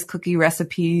Christmas cookie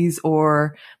recipes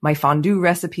or my fondue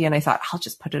recipe. And I thought, I'll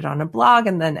just put it on a blog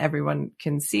and then everyone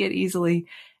can see it easily.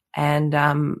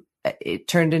 And it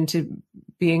turned into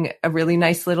being a really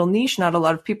nice little niche. Not a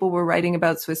lot of people were writing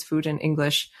about Swiss food in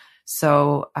English.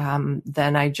 So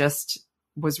then I just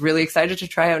was really excited to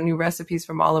try out new recipes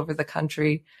from all over the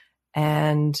country.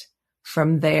 And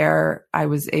from there, I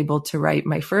was able to write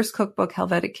my first cookbook,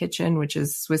 Helvetic Kitchen, which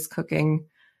is Swiss cooking.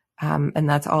 And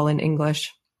that's all in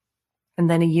English. And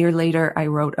then a year later, I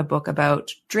wrote a book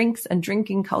about drinks and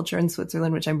drinking culture in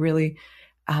Switzerland, which I'm really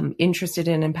interested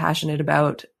in and passionate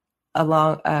about,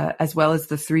 along as well as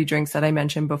the 3 drinks that I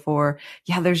mentioned before.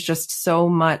 Yeah, there's just so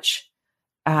much,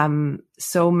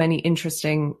 so many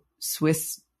interesting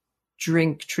Swiss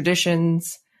drink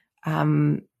traditions,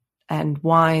 and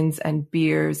wines and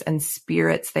beers and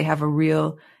spirits. They have a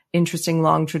real interesting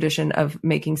long tradition of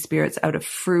making spirits out of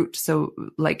fruit. So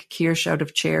like kirsch out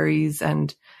of cherries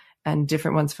and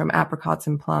different ones from apricots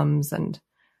and plums. And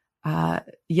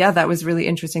that was really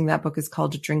interesting. That book is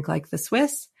called A Drink Like the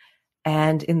Swiss.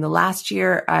 And in the last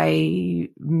year, I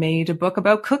made a book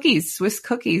about cookies, Swiss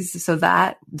cookies. So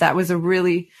that was a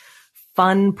really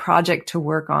fun project to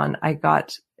work on. I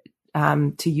got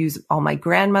to use all my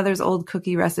grandmother's old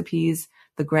cookie recipes,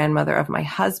 the grandmother of my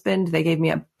husband. They gave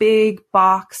me a big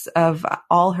box of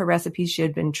all her recipes. She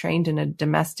had been trained in a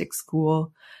domestic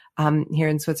school here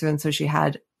in Switzerland. So she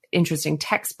had interesting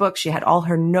textbooks. She had all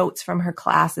her notes from her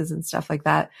classes and stuff like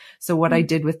that. So what I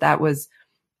did with that was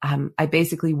I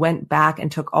basically went back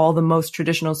and took all the most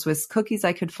traditional Swiss cookies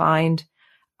I could find.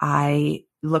 I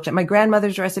looked at my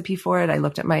grandmother's recipe for it. I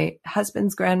looked at my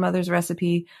husband's grandmother's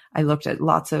recipe. I looked at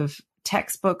lots of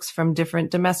textbooks from different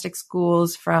domestic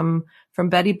schools, from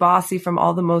Betty Bossi, from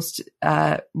all the most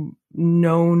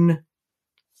known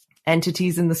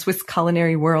entities in the Swiss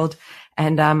culinary world.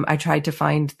 And I tried to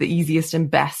find the easiest and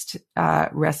best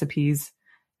recipes,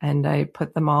 and I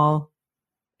put them all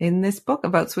in this book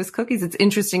about Swiss cookies. It's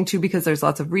interesting too, because there's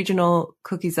lots of regional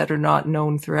cookies that are not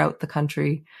known throughout the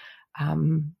country.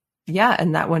 And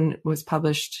that one was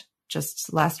published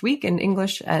just last week in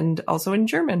English and also in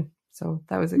German. So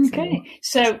that was exciting. Okay.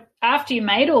 So after you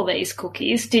made all these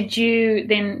cookies, did you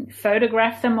then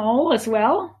photograph them all as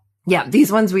well? Yeah,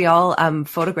 these ones we all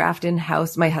photographed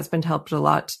in-house. My husband helped a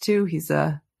lot too. He's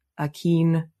a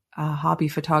keen hobby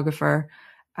photographer.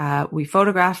 We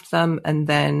photographed them, and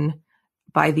then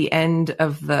by the end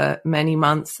of the many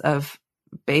months of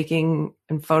baking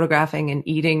and photographing and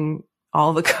eating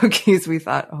all the cookies, we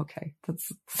thought, okay,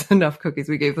 that's enough cookies.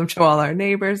 We gave them to all our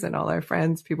neighbors and all our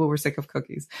friends. People were sick of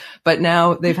cookies. But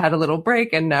now they've had a little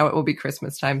break, and now it will be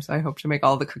Christmas time. So I hope to make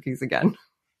all the cookies again.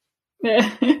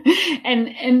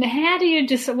 And how do you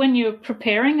just, when you're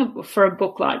preparing for a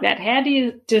book like that, how do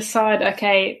you decide,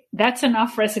 okay, that's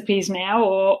enough recipes now,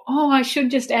 or, I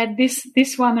should just add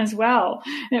this one as well?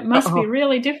 It must be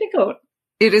really difficult.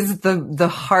 It is the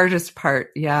hardest part.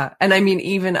 Yeah. And I mean,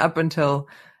 even up until,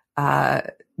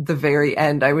 the very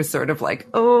end, I was sort of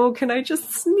like, can I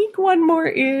just sneak one more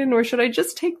in, or should I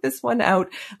just take this one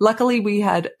out? Luckily we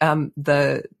had,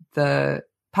 the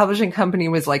publishing company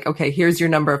was like, okay, here's your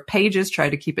number of pages. Try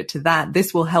to keep it to that.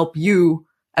 This will help you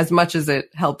as much as it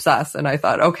helps us. And I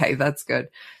thought, okay, that's good.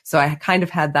 So I kind of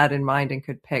had that in mind and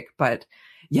could pick, but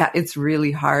yeah, it's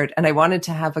really hard. And I wanted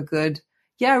to have a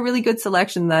really good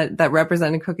selection that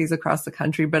represented cookies across the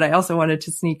country. But I also wanted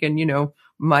to sneak in,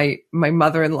 my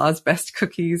mother-in-law's best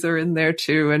cookies are in there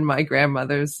too, and my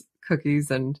grandmother's cookies.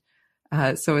 And,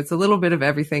 so it's a little bit of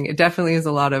everything. It definitely is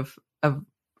a lot of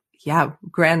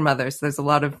grandmothers. There's a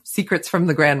lot of secrets from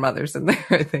the grandmothers in there,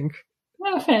 I think.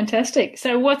 Oh, fantastic.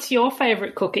 So what's your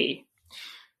favorite cookie?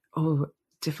 Oh,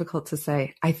 difficult to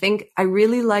say. I think I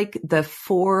really like the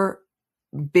 4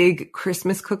 big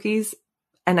Christmas cookies.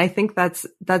 And I think that's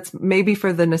maybe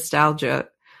for the nostalgia.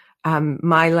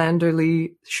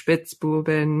 Mailänderli,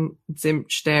 Spitzbuben,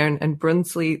 Zimtstern, and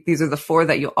Brunsli. These are the 4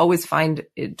 that you'll always find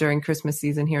during Christmas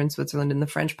season here in Switzerland, in the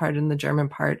French part and the German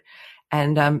part.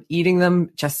 And eating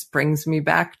them just brings me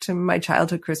back to my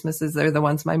childhood Christmases. They're the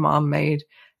ones my mom made.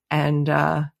 And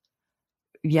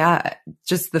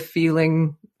just the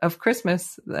feeling of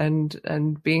Christmas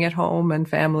and being at home and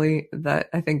family, that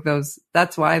I think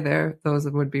that's why those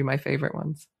would be my favorite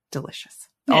ones. Delicious.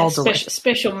 Yeah, all delicious.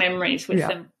 Special memories with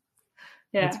them.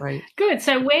 Yeah, that's right. Good.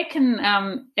 So where can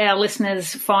our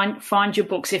listeners find your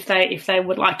books if they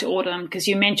would like to order them? Because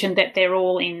you mentioned that they're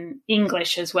all in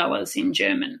English as well as in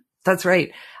German. That's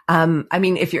right. I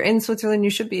mean, if you're in Switzerland, you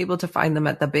should be able to find them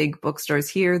at the big bookstores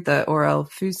here. The Orel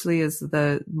Füssli is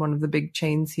one of the big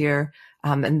chains here.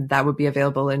 And that would be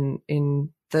available in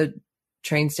the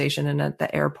train station and at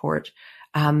the airport.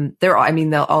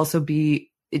 They'll also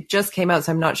be, it just came out,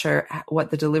 so I'm not sure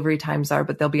what the delivery times are,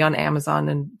 but they'll be on Amazon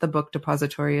and the Book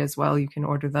Depository as well. You can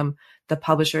order them. The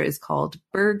publisher is called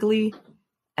Bergli.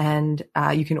 And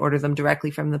you can order them directly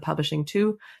from the publishing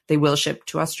too. They will ship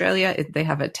to Australia. They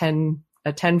have a 10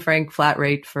 franc flat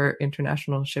rate for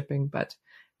international shipping, but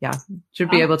yeah, should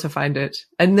be able to find it.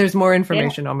 And there's more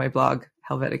information on my blog,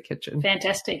 Helvetic Kitchen.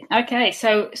 Fantastic. Okay,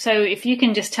 so if you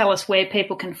can just tell us where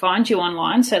people can find you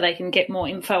online so they can get more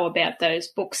info about those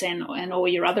books and all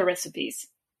your other recipes.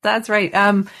 That's right.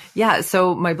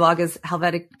 So my blog is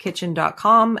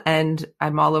helvetickitchen.com, and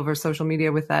I'm all over social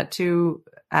media with that too,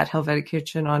 at Helvetic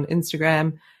Kitchen on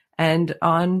Instagram and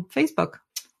on Facebook.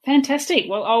 Fantastic.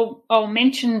 Well, I'll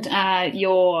mention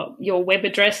your web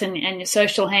address and your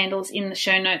social handles in the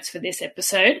show notes for this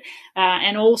episode,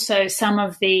 and also some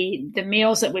of the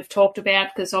meals that we've talked about,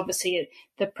 because obviously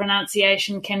the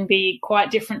pronunciation can be quite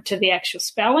different to the actual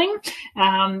spelling.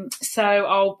 So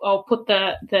I'll put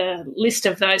the list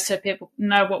of those so people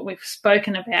know what we've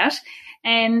spoken about.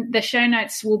 And the show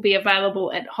notes will be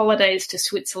available at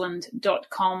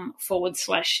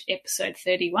holidaystoSwitzerland.com/episode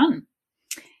 31.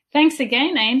 Thanks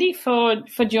again, Andie, for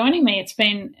joining me. It's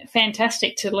been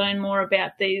fantastic to learn more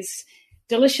about these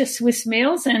delicious Swiss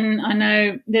meals, and I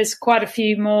know there's quite a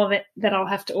few more that I'll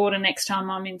have to order next time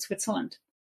I'm in Switzerland.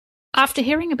 After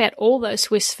hearing about all those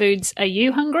Swiss foods, are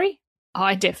you hungry?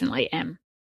 I definitely am.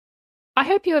 I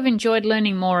hope you have enjoyed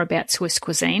learning more about Swiss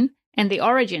cuisine and the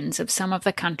origins of some of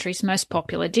the country's most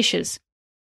popular dishes.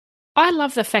 I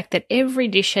love the fact that every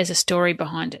dish has a story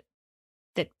behind it.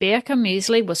 That Birke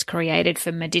muesli was created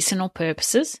for medicinal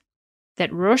purposes, that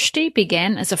Rösti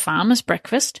began as a farmer's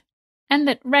breakfast, and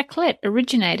that Raclette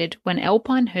originated when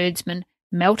Alpine herdsmen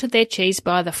melted their cheese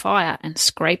by the fire and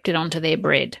scraped it onto their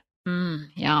bread.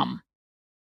 Yum.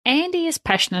 Andie is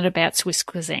passionate about Swiss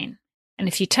cuisine, and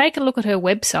if you take a look at her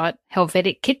website,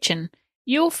 Helvetic Kitchen,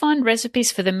 you'll find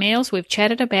recipes for the meals we've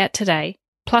chatted about today,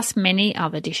 plus many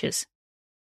other dishes.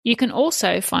 You can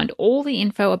also find all the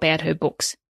info about her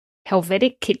books,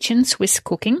 Helvetic Kitchen Swiss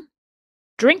Cooking,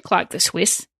 Drink Like the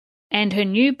Swiss, and her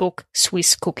new book,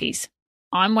 Swiss Cookies.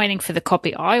 I'm waiting for the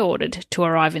copy I ordered to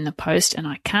arrive in the post, and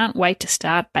I can't wait to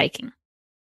start baking.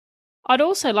 I'd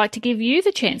also like to give you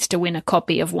the chance to win a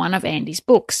copy of one of Andie's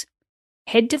books.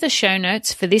 Head to the show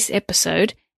notes for this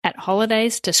episode at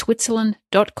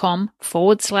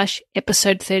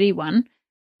holidaystoSwitzerland.com/episode 31,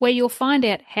 where you'll find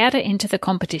out how to enter the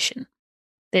competition.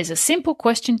 There's a simple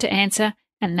question to answer,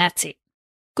 and that's it.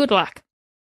 Good luck.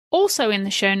 Also in the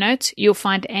show notes, you'll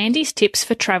find Andie's tips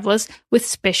for travellers with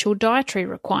special dietary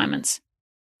requirements.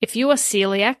 If you are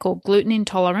celiac or gluten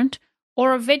intolerant,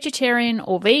 or a vegetarian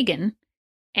or vegan,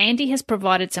 Andie has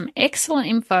provided some excellent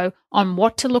info on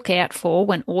what to look out for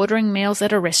when ordering meals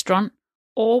at a restaurant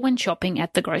or when shopping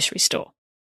at the grocery store.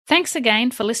 Thanks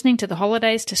again for listening to the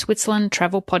Holidays to Switzerland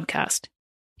Travel Podcast.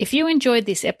 If you enjoyed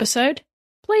this episode,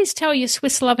 please tell your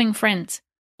Swiss-loving friends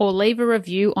or leave a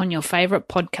review on your favourite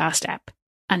podcast app.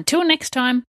 Until next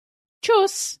time,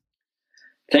 tschüss!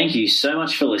 Thank you so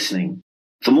much for listening.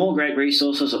 For more great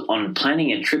resources on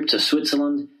planning a trip to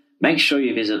Switzerland, make sure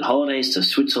you visit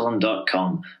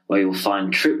holidaystoSwitzerland.com, where you'll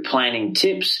find trip planning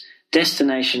tips,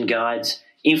 destination guides,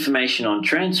 information on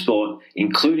transport,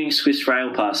 including Swiss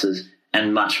rail passes,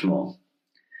 and much more.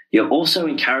 You're also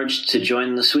encouraged to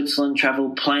join the Switzerland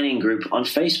Travel Planning Group on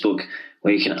Facebook,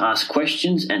 where you can ask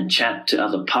questions and chat to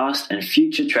other past and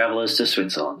future travellers to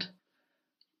Switzerland.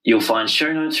 You'll find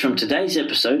show notes from today's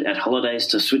episode at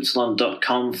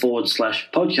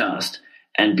holidaystoSwitzerland.com/podcast,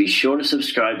 and be sure to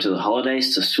subscribe to the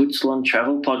Holidays to Switzerland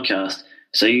Travel Podcast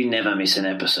so you never miss an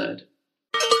episode.